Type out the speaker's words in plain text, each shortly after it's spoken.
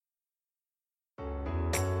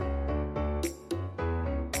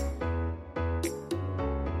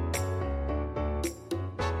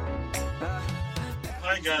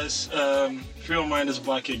Hi guys, Free Your Mind is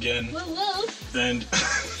back again. Whoa. And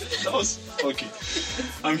that was okay.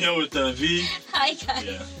 I'm here with V. Hi guys.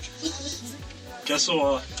 Yeah. Guess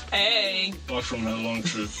what? Hey. Back from a long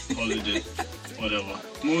trip, holiday, whatever.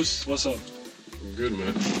 Moose, what's up? Good,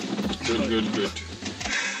 man. Good.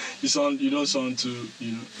 You don't sound too,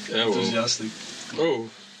 enthusiastic. Oh.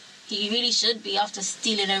 You really should be after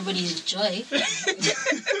stealing everybody's joy.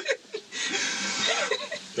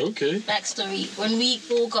 Okay. Backstory. When we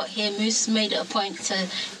all got here, Moose made it a point to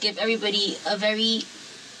give everybody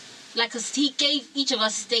he gave each of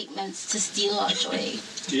us statements to steal our joy.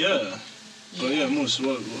 Yeah. But yeah, Moose,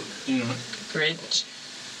 what Grinch.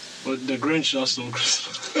 But the Grinch just on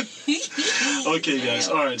Christmas. Okay, guys.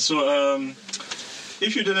 All right. So,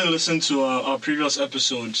 if you didn't listen to our previous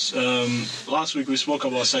episodes, last week we spoke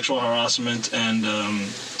about sexual harassment and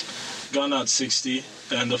Ghana at 60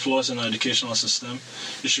 and the flaws in our educational system.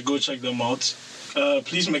 You should go check them out.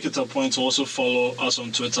 Please make it a point to also follow us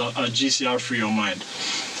on Twitter at GCR Free Your Mind.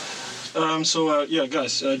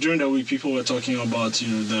 Guys, during the week people were talking about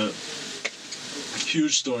the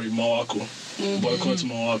huge story, Mawako. Boycott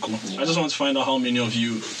Mawako. I just want to find out how many of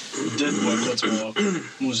you did boycott Mawako.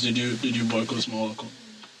 Moose, did you boycott Mawako?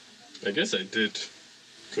 I guess I did.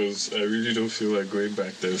 Because I really don't feel like going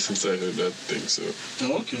back there since I heard that thing, so...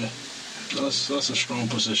 Oh, okay. That's a strong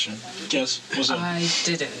position. Guess, what's up? I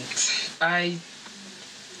didn't.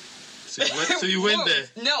 So you went there?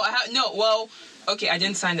 Okay, I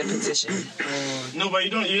didn't sign the petition. No, but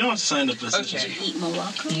you don't have to sign the petition. Okay. Did you eat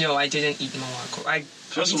Mawako? No, I didn't eat Mawako.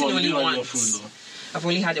 First of all, you didn't like your food, though. I've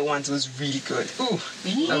only had it once. It was really good. Ooh.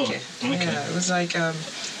 Really? Oh, Okay. okay. Yeah, it was like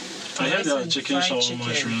I had the chicken shawarma.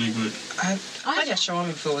 It's really good. I had a shawarma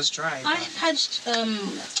before it was dry. I had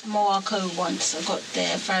Mawako once. I got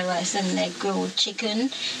their fried rice and their grilled chicken,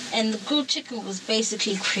 and the grilled chicken was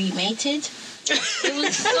basically cremated. It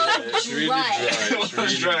was so It's really dry. It's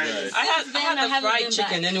really dry. I had the haven't fried been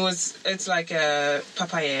chicken, back. and it's like a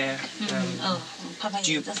papaya. Papaya.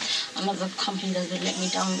 Dupe. That's another company that's let me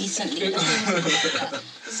down recently.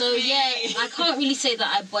 So yeah, I can't really say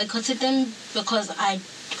that I boycotted them because I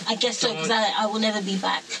guess so because I will never be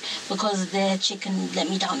back because their chicken let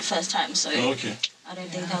me down the first time. So Okay. I don't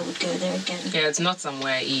think I would go there again. Yeah, it's not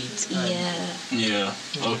somewhere I eat. Yeah.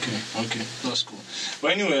 Okay. That's cool.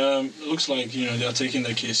 But anyway, looks like they are taking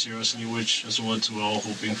the case seriously, which is what we're all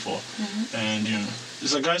hoping for. Mm-hmm. And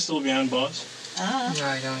is the guy still behind bars?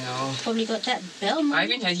 I don't know. Probably got that bell money. I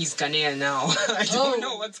even heard he's Ghanaian now. I don't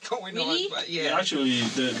know what's going really? on, but Yeah, actually,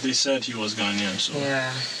 they said he was Ghanaian. So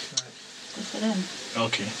Yeah. Good for them.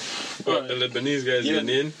 okay. What, the Lebanese guys Yeah.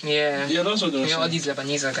 Ghanaian? Yeah. Yeah, that's what they were All saying. these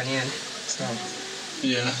Lebanese are Ghanaian. So.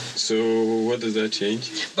 Yeah. So what does that change?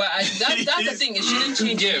 But that's the thing. It shouldn't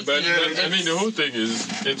change. Yeah, but anything. I mean the whole thing is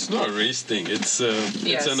it's not a race thing. It's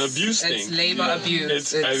an abuse thing. It's labor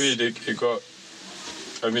abuse. It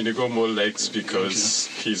got more legs because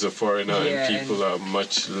he's a foreigner and people are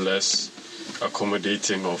much less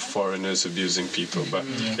accommodating of foreigners abusing people. But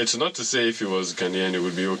it's not to say if he was Ghanaian it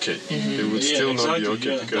would be okay. It would still not be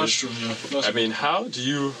okay because that's true. Yeah. how do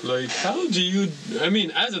you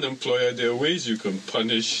as an employer there are ways you can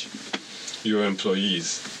punish your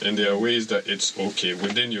employees and there are ways that it's okay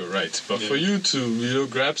within your rights. But for you to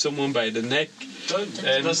grab someone by the neck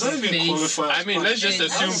and does that even qualify? I mean, let's just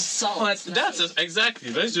assume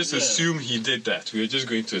exactly. Let's just assume he did that. We're just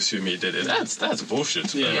going to assume he did it. That's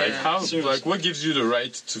bullshit. Yeah. Like how? Seriously. Like what gives you the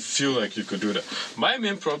right to feel like you could do that? My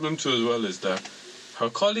main problem too as well is that her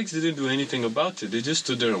colleagues didn't do anything about it. They just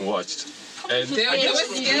stood there and watched. And They I guess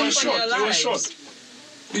were you scared were for their shocked. You were lives. shocked.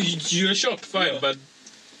 You're shocked, fine, but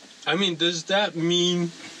I mean, does that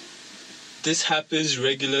mean this happens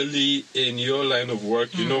regularly in your line of work?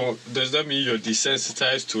 Does that mean you're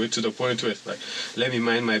desensitized to it to the point where it's like, let me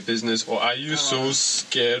mind my business? Or are you so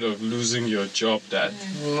scared of losing your job that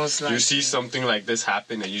Most likely. you see something like this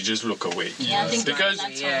happen and you just look away? Yeah, I think Because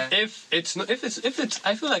that's if it's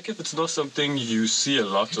I feel like if it's not something you see a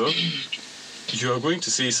lot of, you are going to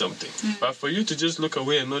see something. But for you to just look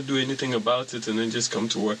away and not do anything about it and then just come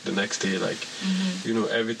to work the next day like,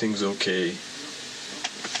 everything's okay.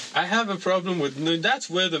 I have a problem with... that's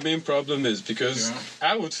where the main problem is because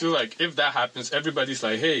I would feel like if that happens, everybody's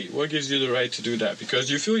like, hey, what gives you the right to do that?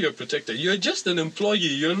 Because you feel you're protected. You're just an employee.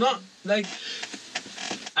 You're not like...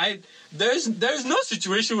 There's no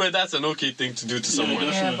situation where that's an okay thing to do to someone.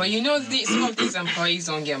 Yeah, but some of these employees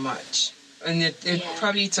don't get much. And it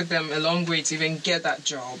probably took them a long way to even get that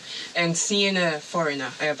job. And seeing a foreigner,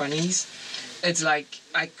 Albanese, it's like,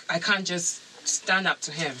 I can't just stand up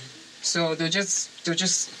to him. So they'll just they'll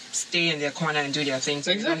just stay in their corner and do their things.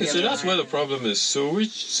 Exactly. So that's where the problem is. So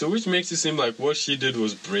which makes it seem like what she did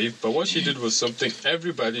was brave, but what she did was something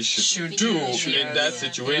everybody should do in that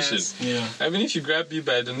situation. Yes. Yeah. I mean, if you grab me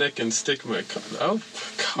by the neck and stick my come on,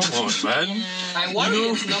 man. I worry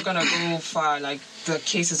it's not gonna go far. Like the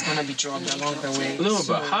case is gonna be dropped along the way. No,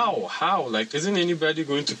 So- but how? Like, isn't anybody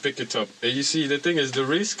going to pick it up? And you see, the thing is, the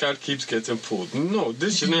race card keeps getting pulled. No,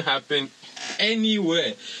 this shouldn't happen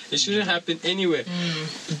anywhere. It shouldn't happen anywhere.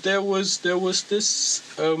 There was this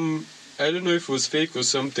I don't know if it was fake or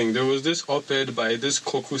something. There was this op-ed by this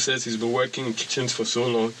cook who says he's been working in kitchens for so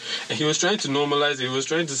long, and he was trying to normalize it. He was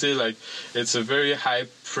trying to say, like, it's a very high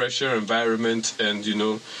pressure environment, and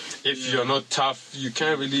if you're not tough, you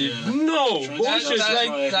can't really. No bullshit.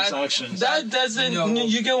 That doesn't. No.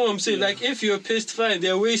 You get what I'm saying? Like, if you're pissed, fine.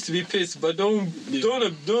 There are ways to be pissed, but don't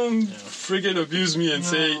friggin' abuse me and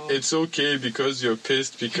say it's okay because you're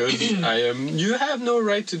pissed because I am. You have no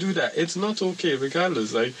right to do that. It's not okay,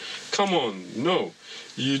 regardless. Like, come on, no.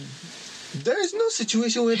 There is no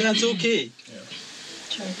situation where that's okay.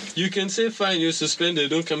 You can say, fine, you're suspended,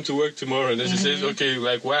 don't come to work tomorrow. And then she says, okay,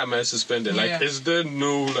 like, why am I suspended? Like, is there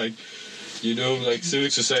no, like,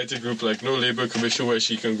 civic society group, like, no labor commission where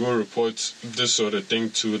she can go report this sort of thing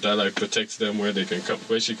to that, like, protects them, where they can come,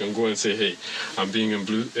 where she can go and say, hey, I'm being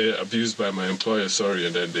abused by my employer, sorry.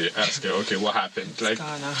 And then they ask her, okay, what happened? Like,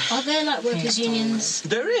 are there, like, workers' unions?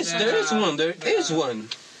 there is one.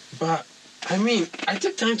 But I mean, I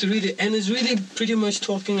took time to read it, and it's really pretty much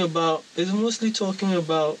it's mostly talking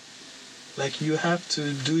about, like, you have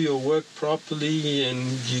to do your work properly,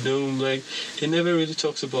 and, like, it never really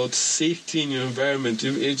talks about safety in your environment.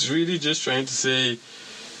 It's really just trying to say,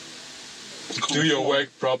 do your work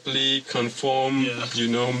properly, conform,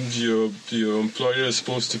 your employer is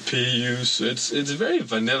supposed to pay you. So it's very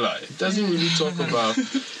vanilla. It doesn't really talk about,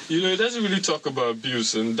 it doesn't really talk about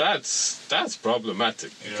abuse, and that's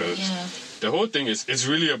problematic because the whole thing it's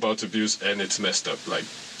really about abuse, and it's messed up. Like,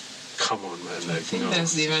 come on, man. Like, I think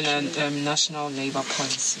there's even a national labor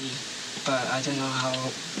policy, but I don't know how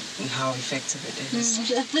effective it is.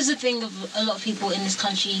 There's a thing of a lot of people in this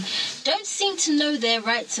country don't seem to know their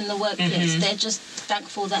rights in the workplace. They're just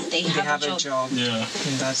thankful that they have a job. Yeah.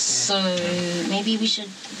 And that's it. So maybe we should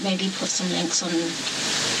put some links on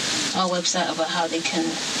our website about how they can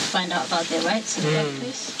find out about their rights in the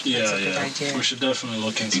workplace. Yeah, a good idea. We should definitely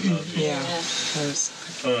look into that. Yeah.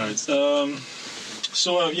 All right. So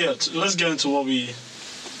let's get into what we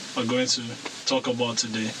are going to talk about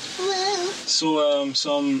today. So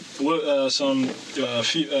some female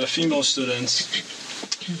students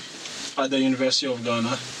at the University of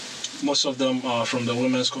Ghana, most of them are from the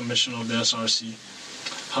Women's Commission of the SRC,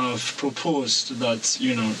 have proposed that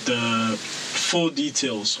the full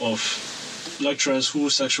details of lecturers who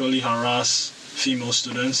sexually harass female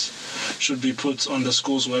students should be put on the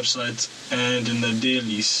school's website and in the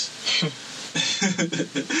dailies.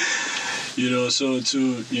 So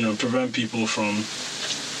to prevent people from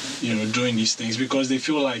doing these things, because they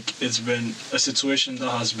feel like it's been a situation that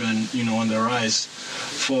has been on the rise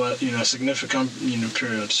for a significant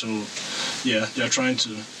period. So they're trying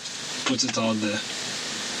to put it out there.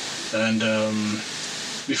 And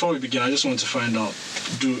before we begin, I just want to find out,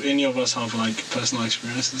 do any of us have like personal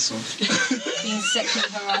experiences of Being sexually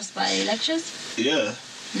harassed by lecturers? Yeah.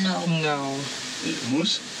 No.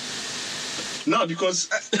 Moose? No, because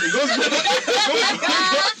it goes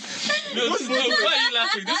No, this is not funny. Why are you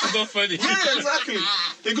laughing? This is not funny. Yeah, exactly.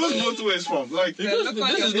 It goes both ways, from like. This is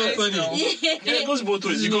not funny. Yeah, it goes both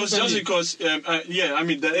ways because there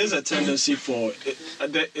is a tendency for it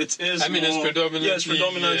is. I mean, it's more, predominantly. it's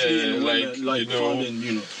predominantly in women, like found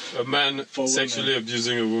in a man sexually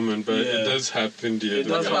abusing a woman, but it does happen the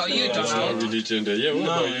other way. What about you, It's Donald? not really gender. Yeah, what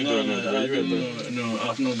about you, Donald? No,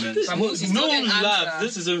 I've not been. No laugh.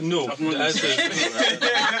 This is a no. The answer is no.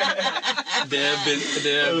 There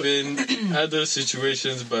have been other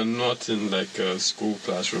situations, but not in like a school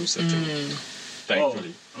classroom setting.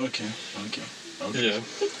 Thankfully. Oh, okay. Yeah.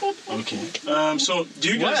 Okay. So, do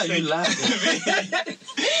you guys Why are think? you laughing?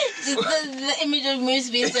 the image of Moose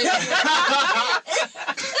being so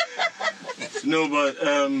No, but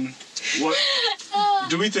what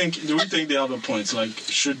do we think? Do we think they have a point? Like,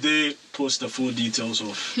 should they post the full details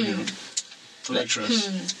of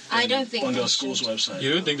lecturers? I don't think on they their school's should. website.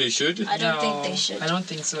 You don't think they should? I don't think they should. I don't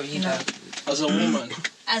think so either. As a woman.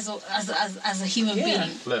 As a human being,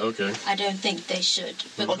 Like, okay. I don't think they should.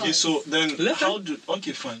 Okay, so then Let how do?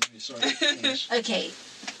 Okay, fine. Sorry. Finish. Okay,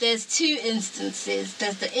 there's two instances.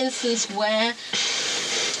 There's the instance where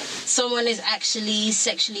someone is actually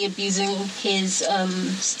sexually abusing his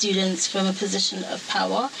students from a position of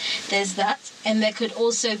power. There's that. And there could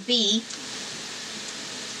also be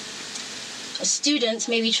students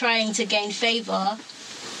maybe trying to gain favor,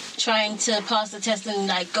 trying to pass the test and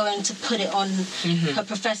like going to put it on her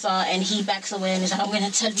professor, and he backs away and is like, I'm going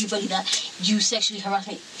to tell everybody that you sexually harassed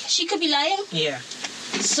me. She could be lying. Yeah.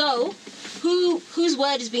 So whose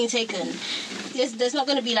word is being taken? There's not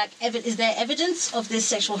going to be like is there evidence of this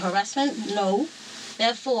sexual harassment? No.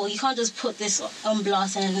 Therefore, you can't just put this on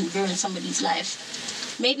blast and ruin somebody's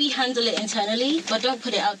life. Maybe handle it internally, but don't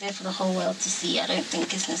put it out there for the whole world to see. I don't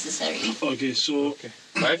think it's necessary. Okay, so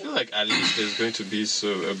But I feel like at least there's going to be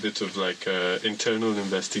a bit of like internal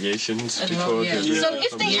investigations before yeah. there's So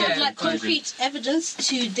if they have like conclusion. concrete evidence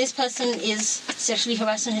to this person is sexually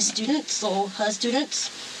harassing his students or her students,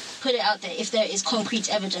 put it out there if there is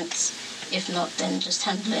concrete evidence. If not, then just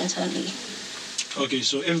handle it internally. okay,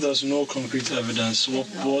 so if there's no concrete evidence,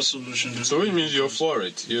 what solution do So it means you're for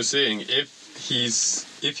it. You're saying if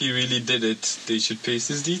he really did it, they should paste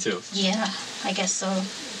his details. Yeah, I guess so.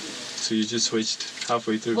 So you just switched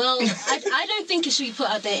halfway through. Well, I don't think it should be put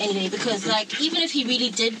out there anyway, because like even if he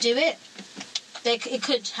really did do it, it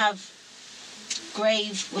could have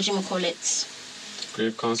grave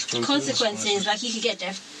Grave consequences. like he could get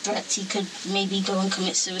death threats, he could maybe go and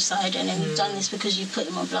commit suicide, and then you've done this because you put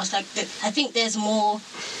him on blast. Like I think there's more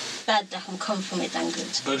bad that can come from it than good.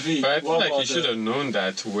 But V, But I feel what like he about should have known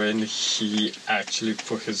that when he actually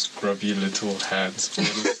put his grubby little hands on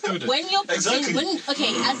the student. When you're putting, Exactly.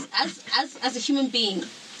 as a human being,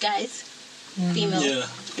 guys, female, Yeah.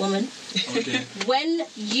 woman, Okay. when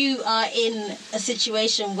you are in a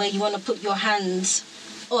situation where you want to put your hands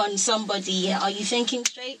on somebody, are you thinking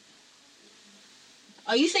straight?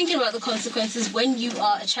 Are you thinking about the consequences when you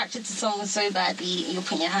are attracted to someone so badly you're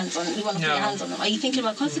putting your hands on, you want to put your hands on them? Are you thinking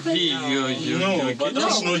about consequences? No, but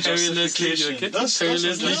that's no justification. You're getting That's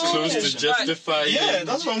perilously not close to justification. justify Yeah,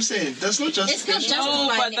 that's what I'm saying. There's no It's not justification. No,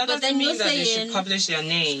 justifying but it, that but then doesn't you're mean that they should saying publish their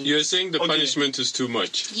name. You're saying the Okay. punishment is too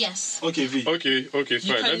much. yes. Okay, V. Okay, You fine.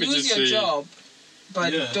 can Let me lose just your say job,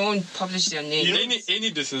 but Yeah. don't publish their name. You know-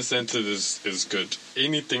 any disincentive is good.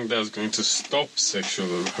 Anything that's going to stop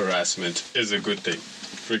sexual harassment is a good thing.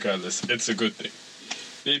 Regardless, it's a good thing.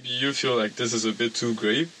 Maybe you feel like this is a bit too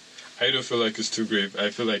grave. I don't feel like it's too grave. I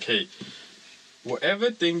feel like, hey,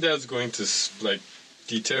 whatever thing that's going to like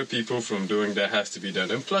deter people from doing that has to be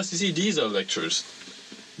done. And plus, you see, these are lecturers.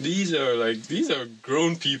 These are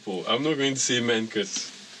grown people. I'm not going to say men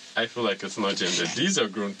because I feel like it's not gendered. These are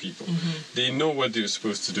grown people. They know what they're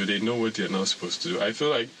supposed to do. They know what they're not supposed to do. I feel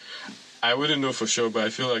like, I wouldn't know for sure, but I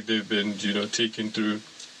feel like they've been,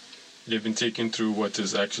 taken through what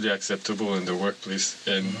is actually acceptable in the workplace,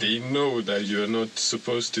 and they know that you're not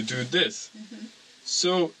supposed to do this.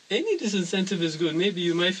 So any disincentive is good. Maybe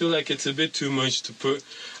you might feel like it's a bit too much to put,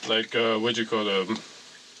 like,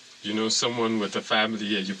 someone with a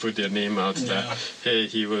family, and you put their name out that, hey,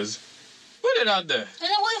 he was... Put it out there. And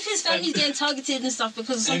then what if his family's getting targeted and stuff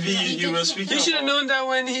because of something Maybe that he you did? were speaking He should have known that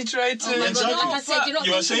when he tried to... Oh my Exactly. God, like I said, you're not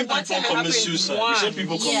You are saying thinking people about commit happened suicide. You said once.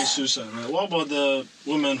 people commit Yeah. suicide, right? What about the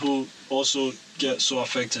women who also get so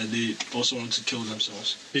affected they also want to kill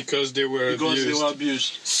themselves Because they were because abused. they were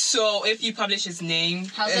abused? So if you publish his name,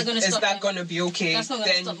 How's that gonna is stop that him? going to be okay? That's not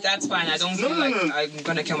gonna Then stop him. that's fine. I don't No, feel no, like no. I'm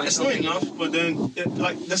going to kill It's myself. not enough, but then,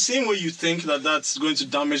 like, the same way you think that that's going to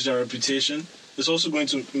damage their reputation, it's also going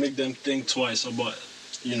to make them think twice about,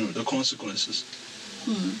 the consequences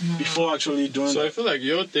before actually doing So I that. feel like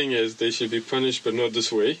your thing is they should be punished, but not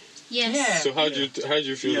this way. Yes. Yeah. So how do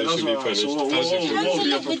you feel Yeah, they that's should be what. punished? So what How do you feel? would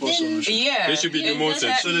be a Handle it proposed within- solution? Yeah. They should be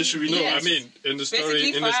demoted. So they should be No, Yes. I mean in the story. Basically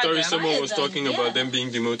In the fire story, them. someone Fire was them, talking yeah. about them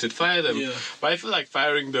being demoted. Fire them. Yeah. But I feel like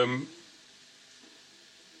firing them.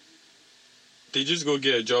 They just go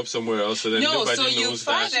get a job somewhere else, so then No, nobody so you knows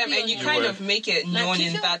fire that. them and you You kind were- of make it Like known you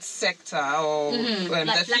in feel- that sector or Like the field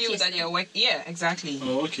blacklist that you're working. Yeah, exactly.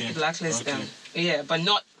 Oh, okay. Blacklist Okay. them. Yeah, but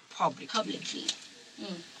not public. Publicly.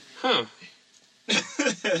 Huh?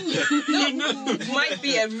 Might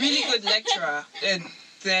be a really good lecturer.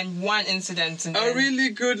 Then one incident and A then really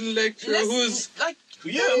good lecturer who's like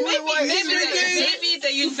Yeah, maybe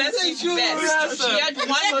the university's best. He had one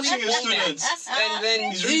touching weak his moment, students. and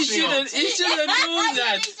then He's he reaching out. should have known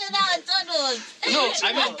that. No,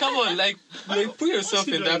 I mean, come on, like put yourself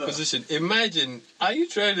he in doing that that? position. Imagine, are you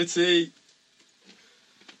trying to say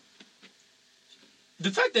the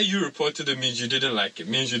fact that you reported it means you didn't like it,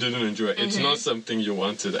 means you didn't enjoy it. It's not something you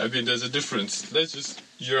wanted. I mean, there's a difference.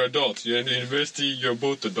 You're adults. You're in the university. You're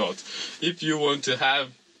both adults. If you want to have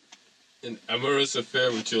an amorous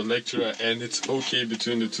affair with your lecturer and it's okay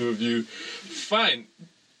between the two of you, fine.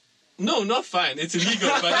 No, not fine. It's illegal.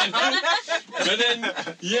 But then,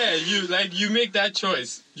 yeah, you make that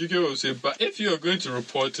choice. You get what I'm saying? But if you are going to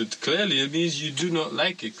report it, clearly it means you do not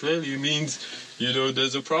like it. Clearly it means,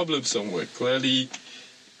 there's a problem somewhere. Clearly,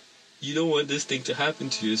 you don't want this thing to happen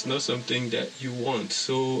to you. It's not something that you want.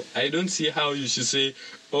 So I don't see how you should say,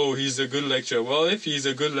 oh, he's a good lecturer. Well, if he's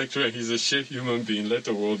a good lecturer, he's a shit human being. Let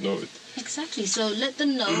the world know it. Exactly. So let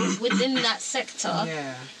them know within that sector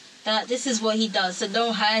that this is what he does. So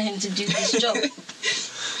don't hire him to do this job.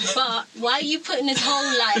 But why are you putting his whole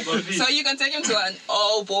life? So you can take him to an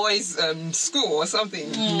all-boys school or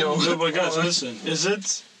something. No, but guys, listen. Is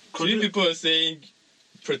it... People are saying,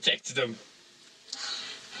 protect them.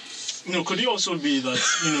 No, could it also be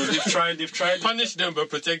that, they've tried... Punish them, but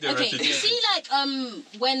protect their reputation. You see,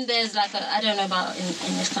 when there's I don't know about in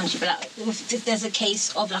this country, but if there's a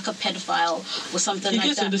case of a pedophile or something like that. He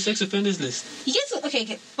gets on the sex offenders list. He gets,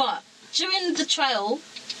 okay, but during the trial,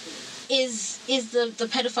 is the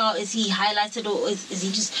pedophile, is he highlighted, or is he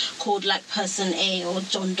just called person A or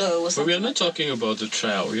John Doe or something? But we are not talking about the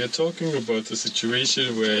trial. We are talking about a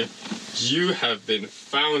situation where you have been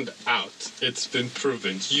found out. It's been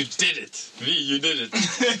proven. You did it. V, you did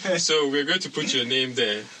it. So we're going to put your name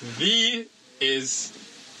there. V is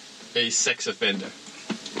a sex offender.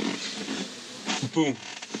 Boom.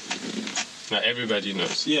 Now everybody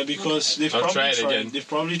knows. Yeah, because they've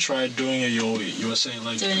probably tried doing it your way. You were saying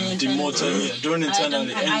doing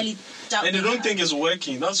internally. And they don't think it's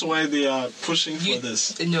working. That's why they are pushing for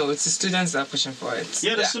this. No, it's the students that are pushing for it.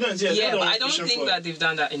 Yeah, the students. Yeah, but I don't think that they've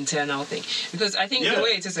done that internal thing, because I think the way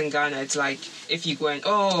it is in Ghana, it's like if you go and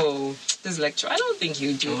this lecture, I don't think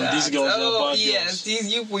you do that. These girls are bad yes, girls.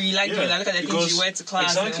 These you like look at the things you wear to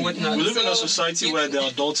class and whatnot. We live in a society where the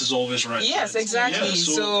adult is always right. Yes, exactly. Yeah,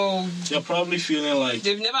 so they're probably feeling like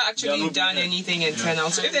they've never actually done anything internal.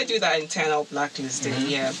 So if they do that internal blacklisting,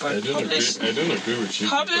 but I don't agree with you.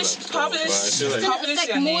 Publish. It's going to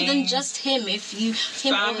affect more than just him. If you,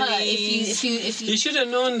 him or her, if you. He should have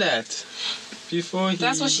known that before he.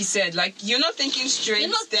 That's what she said. You're not thinking straight. You're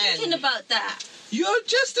not thinking about that. You're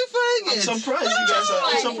justifying it. I'm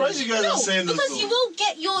surprised you guys are saying this. Because you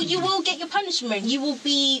will get your punishment. You will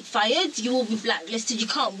be fired. You will be blacklisted. You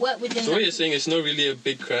can't work within. So what you're saying, it's not really a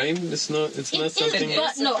big crime. It's not something.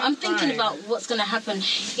 But no, I'm thinking about what's going to happen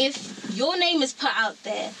if your name is put out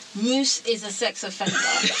there. Moose is a sex offender.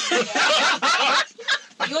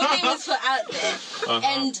 Your name is put out there,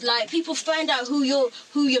 and people find out who you're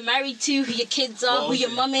married to, who your kids are, who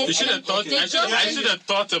your mum is. You should have thought. I should have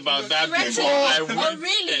thought about that before I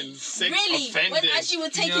went and sex offended. When as you were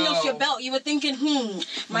taking off your belt, you were thinking,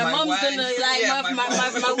 my mom's gonna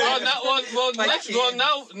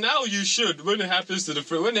now you should. When it happens to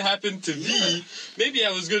when it happened to V, maybe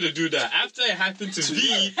I was gonna do that. After it happened to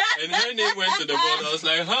V and her name went to the board, I was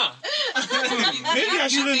like, maybe I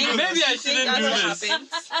shouldn't do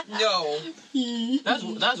this. No.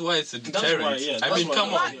 That's why it's a deterrent. I mean, come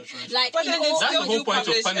on. But then they that's the whole do point of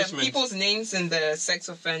publish punishment. people's names in the sex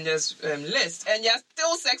offenders list, and there are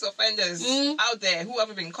still sex offenders out there who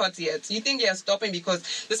haven't been caught yet. You think they are stopping because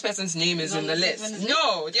this person's name is in the list?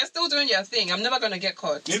 No, they're still doing their thing. I'm never gonna get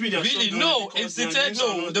caught. Maybe they're really no. It's deterrent.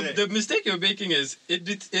 No, the mistake you're making is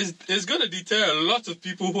it's gonna deter a lot of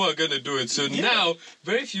people who are gonna do it. So now,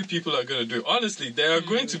 very few people are gonna do it. Honestly, there are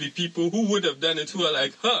going to be people who would have done it who are like,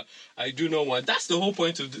 I do not want. That's the whole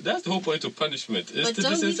point of punishment. Is but to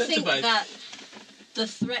don't disincentivize. you think that the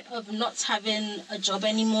threat of not having a job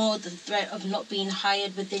anymore, the threat of not being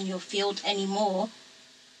hired within your field anymore,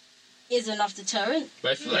 is enough deterrent?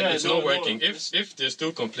 But I feel like it's not working. If they're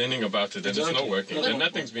still complaining about it, then it's not working. Then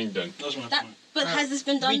nothing's being done. That's my point. But has this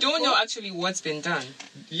been done? We don't know actually what's been done.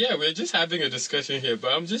 Yeah, we're just having a discussion here,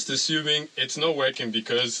 but I'm just assuming it's not working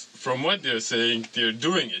because from what they're saying, they're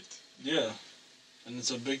doing it. Yeah, and it's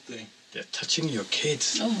a big thing. They're touching your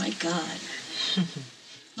kids. Oh my God.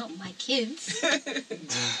 Not my kids.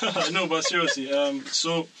 No, but seriously,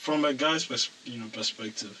 so from a guy's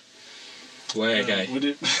perspective. Why a guy? Would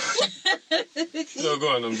it... No, go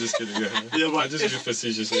on, I'm just kidding. Yeah, but I just be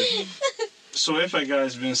facetious here. So if a guy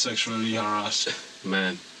is being sexually harassed,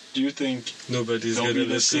 man, do you think nobody's gonna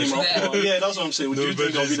listen? Yeah, that's what I'm saying. Do you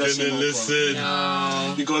think there'll be the same listen?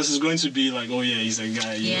 No. Because it's going to be like, oh yeah, he's a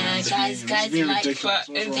guy. Guys being like, ridiculous.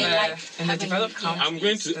 But in the developed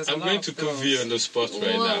countries, I'm going to put V on the spot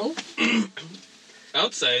right now.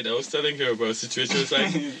 Outside, I was telling her about a situation. It's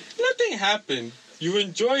like nothing happened. You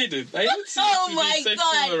enjoyed it. I didn't see it to be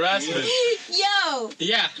sexual harassment. Yo.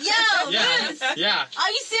 Yeah. Yo. Yeah. Yeah.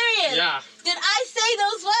 Are you serious? Yeah. Did I say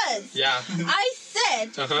those words? Yeah. I said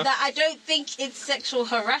said that I don't think it's sexual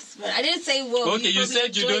harassment. I didn't say, well, Okay, you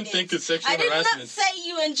said you don't think it's sexual I did harassment. not say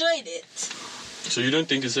you enjoyed it. So you don't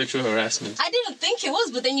think it's sexual harassment? I didn't think it was,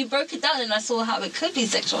 but then you broke it down and I saw how it could be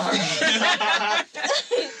sexual harassment.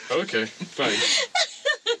 Okay, fine.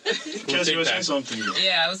 Kes, you were saying something.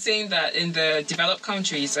 Yeah, I was saying that in the developed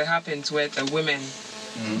countries, it happens where the women,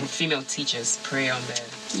 female teachers, prey on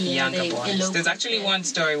their younger boys. There's actually one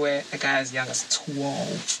story where a guy as young as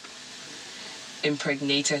 12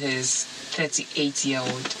 impregnated his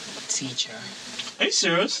 38-year-old teacher. Are you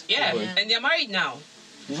serious? Yeah, Oh, and they're married now.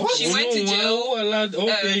 What? She went to jail.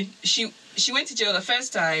 Okay. She went to jail the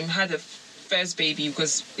first time, had the first baby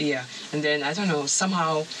because and then I don't know,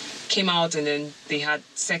 somehow came out and then they had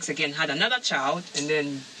sex again, had another child, and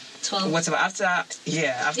then 12. whatever after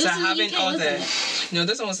having UK, all the wasn't no,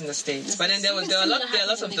 this one was in the States, but then there are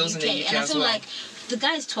lots of those in the UK and I as feel well. like the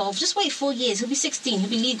guy's 12. Just wait 4 years. He'll be 16. He'll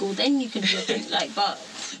be legal. Then you can do a thing. Like, but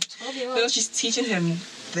 12-year-old. Well, she's teaching him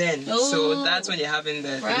then, so that's when you're having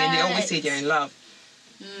the. And then they always say they're in love,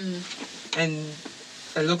 and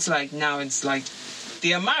it looks like now it's like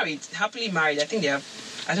they are married, happily married. I think they have.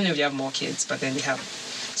 I don't know if they have more kids, but then they have.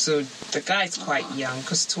 So the guy's quite young,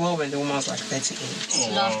 because 12 and the woman's like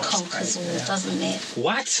 38. Love conquers all, doesn't it?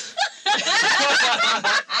 What?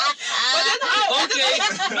 But then how? Okay,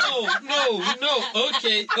 no.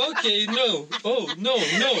 Okay, no. Oh, no.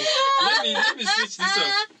 Let me switch this up.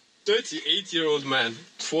 38-year-old man,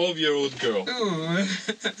 12-year-old girl. Ooh.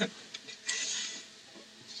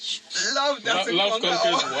 Love doesn't Love conquer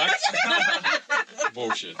conquers all. what?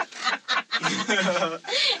 Bullshit. Hey,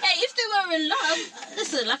 if they were in love,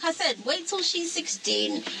 listen, like I said, wait till she's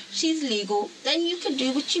 16, she's legal, then you can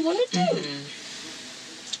do what you want to do.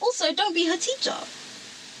 Also, don't be her teacher.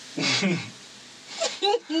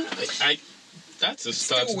 That's a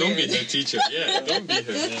start. Still Don't be weird. her teacher. Yeah, don't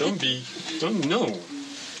be her. No.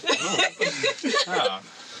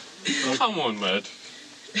 Come on, man.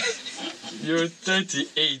 You're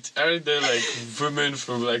 38. Aren't there like women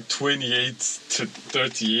from like 28 to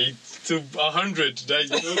 38 to 100? That,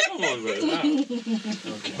 come on, man.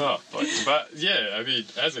 But yeah, I mean,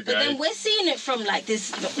 as a But guy. then we're seeing it from like this.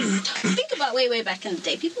 Think about way back in the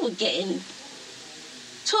day. People were getting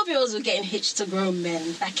 12-year-olds were getting hitched to grown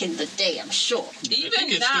men back in the day, I'm sure. Even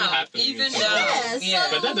it's still now, happening. even Yeah, now, so-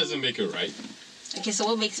 But that doesn't make it right. Okay, so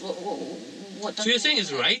what makes what does So you're saying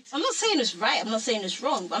it's right? I'm not saying it's right. I'm not saying it's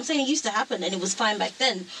wrong. But I'm saying it used to happen and it was fine back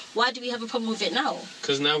then. Why do we have a problem with it now?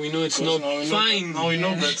 Because now we know it's not fine. Now we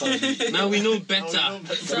know better. Now we know better. Now we know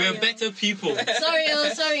better. We are better people. Sorry.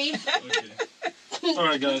 Okay. All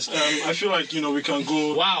right, guys. I feel like we can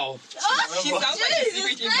go. Wow. she sounds like she's Jesus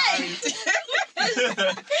secretly Christ.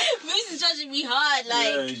 married. Moose is judging me hard. Yeah,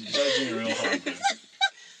 Like, he's judging real hard. Man.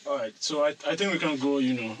 All right, so I think we can go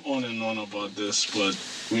on and on about this, but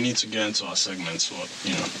we need to get into our segments for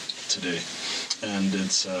today, and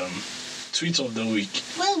it's tweet of the week.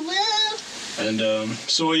 well. And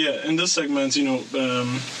so yeah, in this segment,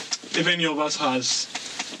 if any of us has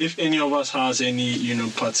any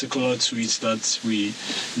particular tweets that we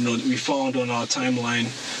found on our timeline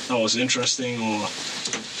that was interesting or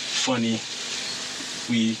funny,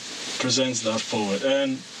 we present that forward.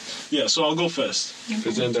 And yeah, so I'll go first.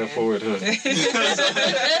 Present that forward, huh?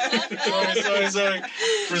 Sorry.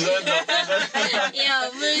 Present that. Yeah,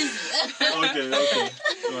 Moose. Okay.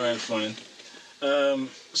 All right, fine.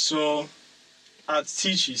 So, at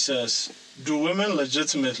Tichy says, do women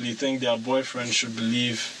legitimately think their boyfriend should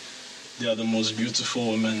believe they are the most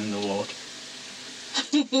beautiful women in the world?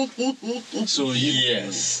 So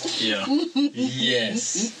Yes. Yeah.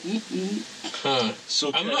 Yes. Huh.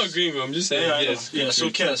 So I'm Kes- not agreeing, I'm just saying yes. Yeah. So,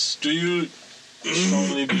 Kes, do you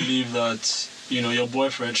strongly believe that your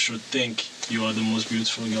boyfriend should think you are the most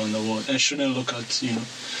beautiful girl in the world and shouldn't look at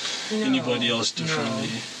anybody else differently?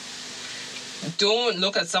 No. Don't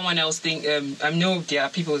look at someone else. I know there are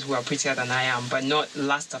people who are prettier than I am, but not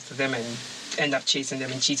lust after them and end up chasing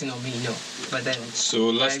them and cheating on me. No, but then So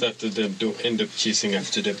lust after them, don't end up chasing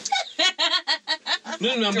after them.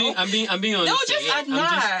 No, I'm being honest. no, just Yeah,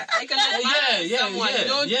 admire. I can admire someone. yeah,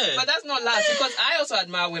 Don't, yeah. But that's not lust, because I also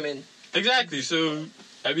admire women, Exactly. So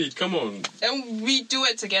I mean, come on. and we do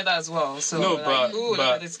it together as well. So No, like, look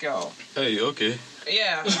but- at this girl. Hey, okay.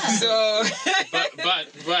 Yeah. So But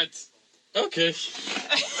Okay.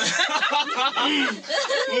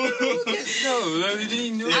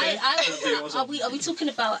 No, Are we talking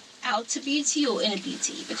about outer beauty or inner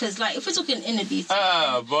beauty? Because like if we're talking inner beauty,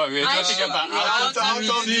 boy, we're talking about outer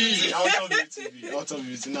beauty. Outer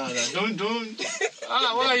beauty. Nah. Don't.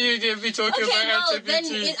 Why are you going to be talking about outer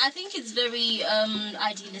beauty? I think it's very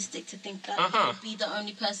idealistic to think that you would be the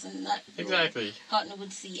only person that your partner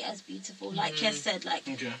would see as beautiful. Like Kes said, like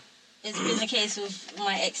it's been the case with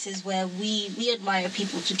my exes where we admire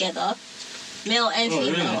people together, male and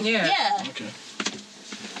female. Really? Yeah.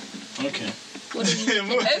 Okay. What do you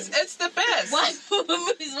think? It's the best. Why are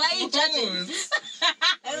you judging?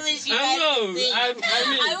 I wish you guys could see.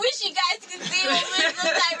 I wish you guys could see what Moose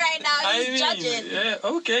looks like right now. He's judging. Yeah,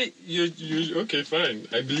 okay. You okay, fine.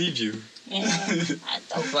 I believe you. Yeah, I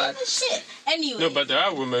don't but shit. Anyway. No, but there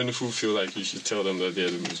are women who feel like you should tell them that they're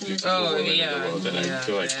the most beautiful woman in the world, and I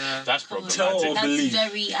feel like that's problematic. Tell or believe. That's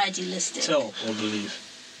very idealistic. Tell or believe.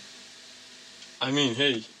 I mean,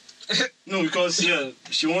 hey. No, because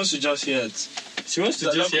she wants to just hear it. She wants to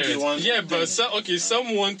just hear it. Yeah, but some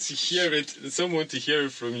want to hear it. Some want to hear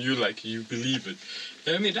it from you, like you believe it.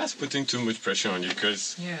 I mean, that's putting too much pressure on you.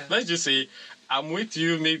 Because let's just say, I'm with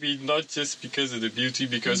you, maybe not just because of the beauty,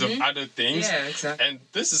 because of other things. Yeah, exactly. And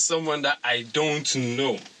this is someone that I don't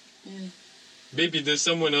know. Maybe there's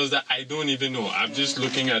someone else that I don't even know. I'm just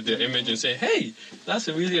looking at the image and saying, hey, that's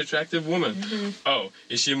a really attractive woman. Oh,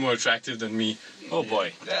 is she more attractive than me? Oh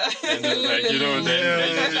boy. And then, like, then you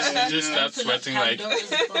just start sweating like,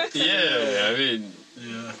 I mean,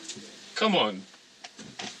 come on.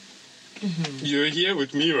 You're here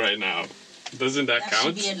with me right now. Doesn't that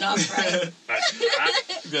count? Should be enough, right?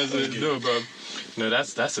 No,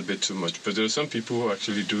 that's a bit too much. But there are some people who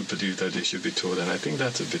actually do believe that they should be told, and I think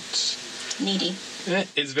that's a bit needy.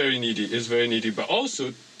 It's very needy. It's very needy. But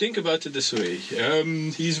also, think about it this way: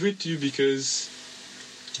 he's with you because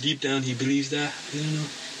deep down he believes that. I don't know.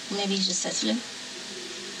 Maybe he's just settling.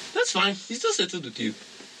 That's fine. He's still settled with you.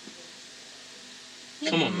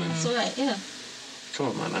 Come on, man. It's alright. Yeah. Come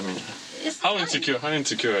on, man. I mean, how insecure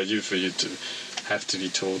are you for you to have to be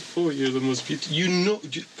told, "Oh, you're the most beautiful"? You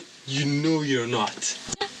know you're not.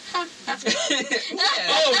 Oh,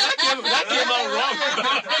 that came out wrong.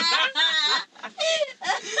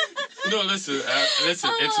 No, listen. It's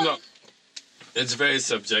not. It's very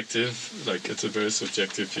subjective. Like, it's a very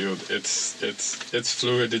subjective field. It's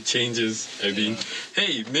fluid. It changes. I mean,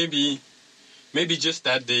 hey, maybe just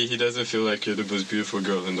that day he doesn't feel like you're the most beautiful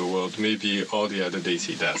girl in the world. Maybe all the other days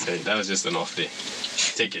he does. Hey, that was just an off day.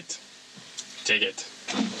 Take it.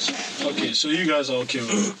 Okay, so you guys are okay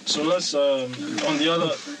with it. So let's on the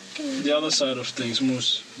other side of things,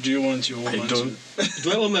 Moose, do you want your woman do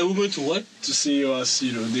I want my woman to what? To see you as,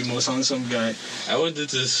 the most handsome guy? I want her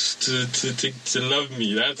to love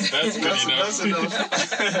me. That's good enough. That's enough.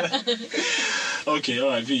 Okay, all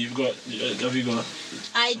right, V, have you got?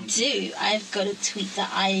 I do. I've got a tweet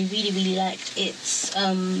that I really, really liked. It's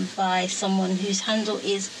by someone whose handle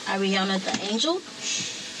is Ariana the Angel.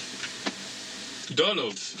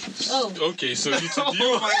 Donald. Oh. Okay, so you want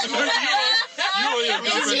your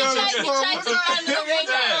girlfriend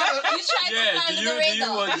You tried to run the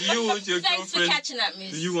radar. Do you want your Thanks girlfriend? for catching that,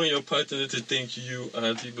 Moose. Do you want your partner to think you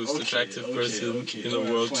are the most attractive person in the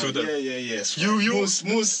world to them? Yes. You.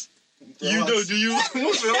 Moose. You don't, do you?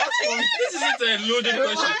 Moose, relax for me. This isn't a loaded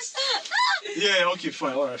question. Yeah, okay,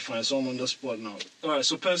 fine. All right, fine. So I'm on the spot now. All right,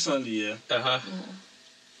 so personally,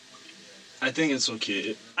 I think it's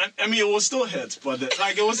okay. I mean, it will still hurt, but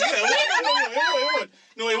like it was.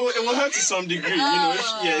 It will hurt to some degree.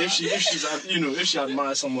 If she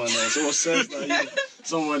admires someone else, it will say that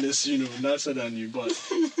someone is nicer than you. But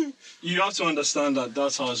you have to understand that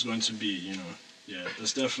that's how it's going to be.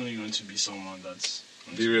 There's definitely going to be someone that's.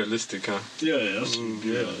 Be realistic, huh? Yeah, that's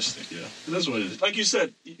be realistic. Yeah, that's what it is. Like you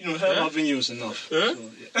said, her loving you is enough. Huh? So,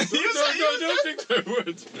 Don't think my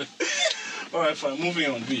words, man. All right, fine. Moving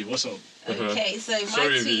on. V, what's up? Okay, so my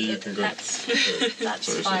tweet,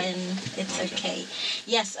 that's fine. It's okay.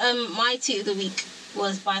 Yes, my tweet of the week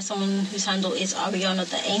was by someone whose handle is Ariana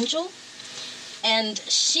the Angel. And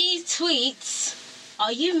she tweets,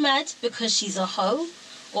 "Are you mad because she's a hoe?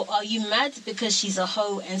 Or are you mad because she's a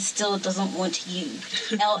hoe and still doesn't want you?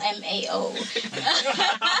 LMAO."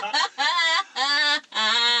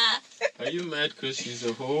 Are you mad because she's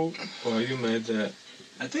a hoe? Or are you mad that...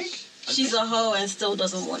 I think... She's a hoe and still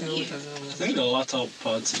doesn't want you. I think the latter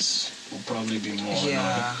part will probably be more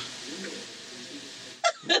annoying.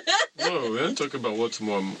 No, we don't talk about what's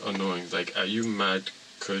more annoying. Like, are you mad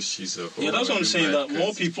because she's a hoe? Yeah, that's what I'm saying. That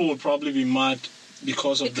more people would probably be mad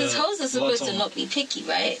because of because hoes are supposed to not be picky,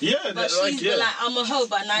 right? Yeah, but like, she's yeah. like, I'm a hoe,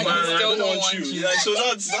 but now I you still don't want you. Like, so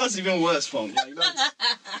that's even worse, fam. Like,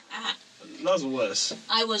 that's worse.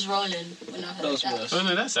 I was rolling when I heard That's that. worse. Oh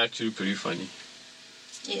no, that's actually pretty funny.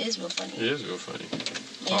 It is real funny. It is real funny.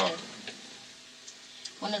 Yeah.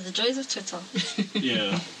 One of the joys of Twitter.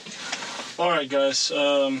 Yeah. All right, guys.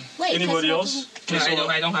 Wait, anybody else? No,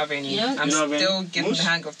 I don't have any. You don't? I'm You don't have still any? getting Moose? the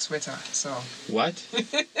hang of Twitter, so. What?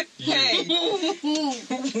 Hey!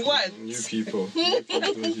 What? You people. You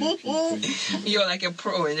people. You're like a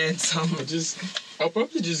pro in it, so. I'll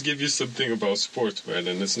probably just give you something about sports, man,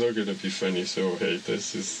 and it's not gonna be funny. So hey,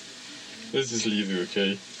 let's just leave you,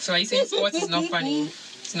 okay? So are you saying sports is not funny?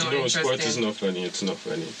 It's not No, interesting. sports is not funny. It's not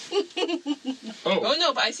funny. Oh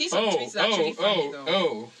no, but I see some tweets that actually funny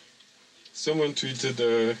though. Someone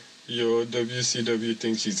tweeted, your WCW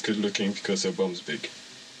thinks she's good looking because her bum's big.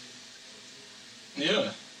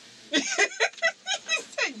 Yeah.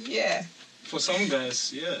 Yeah. For some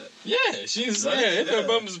guys, yeah. Yeah, she's Right? if her Yeah.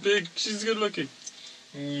 bum's big, she's good looking.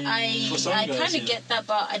 For some I guys, kind of yeah. get that,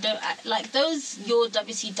 but I don't like those. Your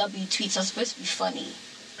WCW tweets are supposed to be funny.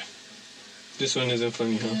 This one isn't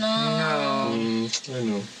funny, huh? No. I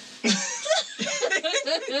know.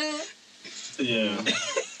 Yeah.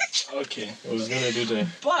 Okay. I was gonna do the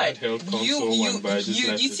But health console one, but I just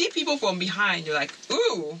left you it. see people from behind, you're like,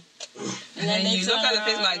 ooh. And then they you look at the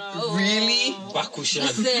face like, really? Bakushan.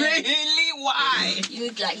 Listen, Really? Why?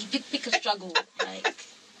 you pick a struggle. Like,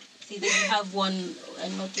 see, that you have one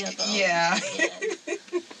and not the other. Yeah.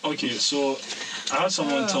 Okay, so I had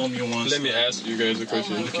someone tell me once. Let me ask you guys a Oh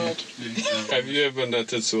question. my god. Have you ever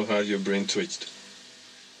nutted so hard your brain twitched?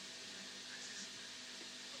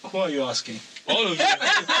 Who are you asking? All of you.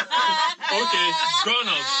 Okay,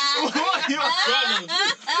 Ronald. Who are you asking? Ronald.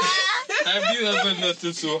 Have you ever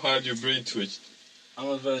nutted so hard your brain twitched? I'm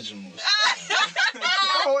a virgin, Moose.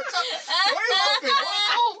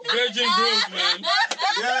 Virgin growth, man.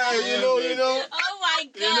 Yeah, you know. Oh my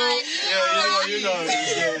god. You know.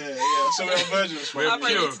 Yeah. So we're virgins. We're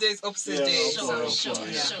Apparently pure. today's opposite Yeah, day. Sure.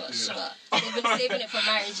 So. They've been saving it for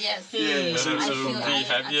marriage, yes. Yeah. So, I so feel B, I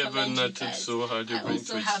have you ever commend you nutted guys. so hard your I brain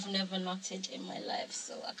also twitched? have never nutted in my life,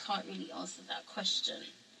 so I can't really answer that question.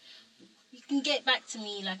 You can get back to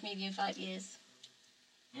me like maybe in 5 years.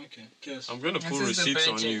 Okay, guess. I'm gonna pull This is the receipts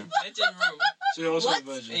on virgin- you. virgin room. So you're also What? a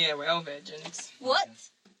virgin. Yeah, we're all virgins. What?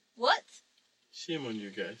 What? Shame on you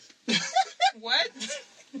guys. What?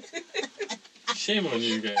 Shame on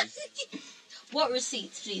you guys. What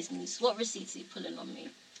receipts, please, Moose? What receipts are you pulling on me?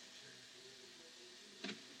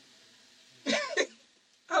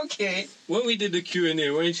 Okay. When we did the Q&A,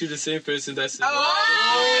 weren't you the same person that said?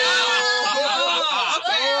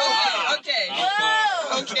 Okay.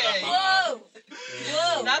 Whoa! Okay. Whoa!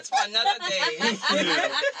 Whoa! That's for another day.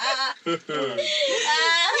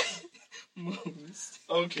 Moose.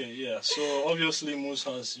 Okay, yeah. So obviously Moose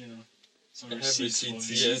has, some I have receipts for receipts,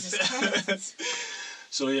 me. yes. Jesus Christ.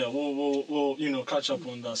 So yeah, we'll catch up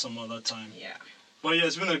on that some other time. Yeah. But yeah,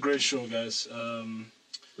 it's been a great show, guys.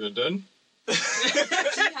 We're done? Do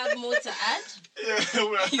you have more to add? Yeah,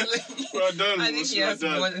 we're done. I think Moose, he we're has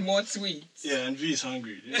done. more tweets. Yeah, and V is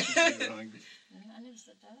hungry. Yeah, she's very hungry. I never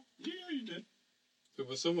said that. Yeah, you did. So,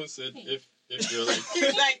 but someone said if you're like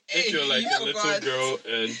He's like, hey, if you're like you a little forgot. girl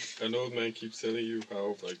and an old man keeps telling you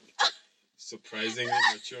how like surprisingly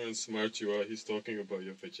mature and smart you are, he's talking about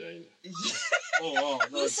your vagina. Oh wow.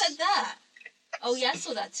 Who that's- said that? Oh yeah, I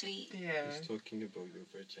saw that tweet. Yeah. He's talking about your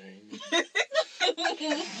vagina.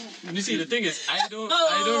 You see, the thing is, I don't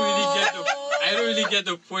really get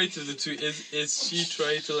the point of the tweet. Is she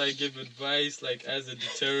trying to like give advice, like as a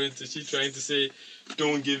deterrent? Is she trying to say,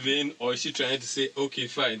 don't give in, or is she trying to say, okay,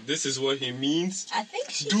 fine, this is what he means? I think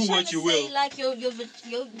she's Do trying what to you say, will. like you're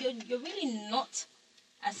really not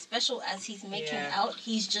as special as he's making Yeah. out.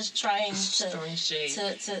 He's just trying Throwing shade.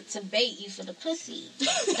 to bait you for the pussy.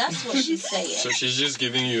 That's what she's saying. So she's just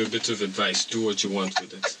giving you a bit of advice. Do what you want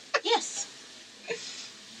with it. Yes.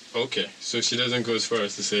 Okay, so she doesn't go as far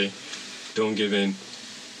as to say, don't give in.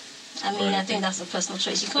 I mean, Right. I think that's a personal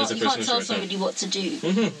choice. You That's can't a personal tell choice, yeah. somebody what to do.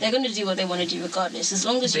 Mhm. They're going to do what they want to do regardless. As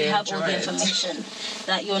long as you They have all the enjoy it. information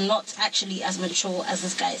that you're not actually as mature as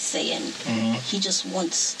this guy is saying. He just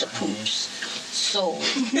wants the poops. So,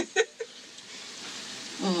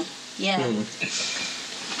 yeah.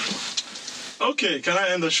 Okay, can I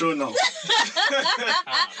end the show now? Moose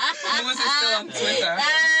is still on Twitter.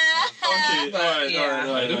 Okay, But, alright.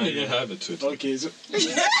 yeah. I don't even have a Twitter. Okay, so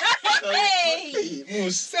Hey!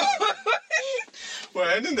 Moose. We're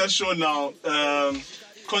ending the show now.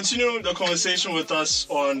 continue the conversation with us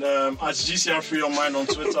on at GCR Free Your Mind on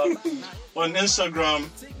Twitter, on Instagram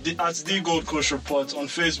at The Gold Coast Report, on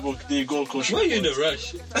Facebook The Gold Coast Report. Why are you in a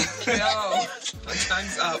rush? Yo,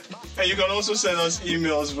 time's up. And you can also send us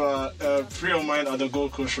emails via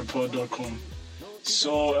freeyourmind@thegoldcoastreport.com.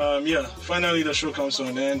 So yeah, finally the show comes to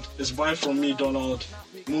an end. It's bye from me, Donald,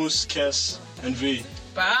 Moose, Kes, and V.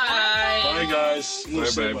 Bye. Bye guys.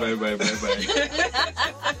 Moose, Bye.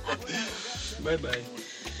 Bye.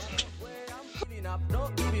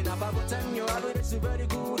 Not giving up, I go tell you, I bet it's very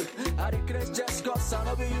good. I regret just cause I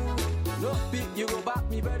love you. No big, you go back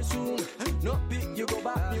me very soon. No big, you go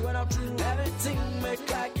back me when I'm through. Everything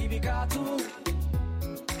make like if you got to.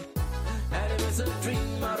 And if it's a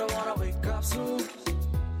dream, I don't wanna wake up soon.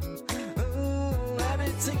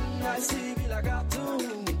 Everything I see feel like I do.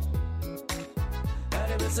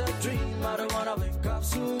 And if it's a dream, I don't wanna wake up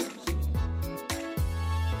soon.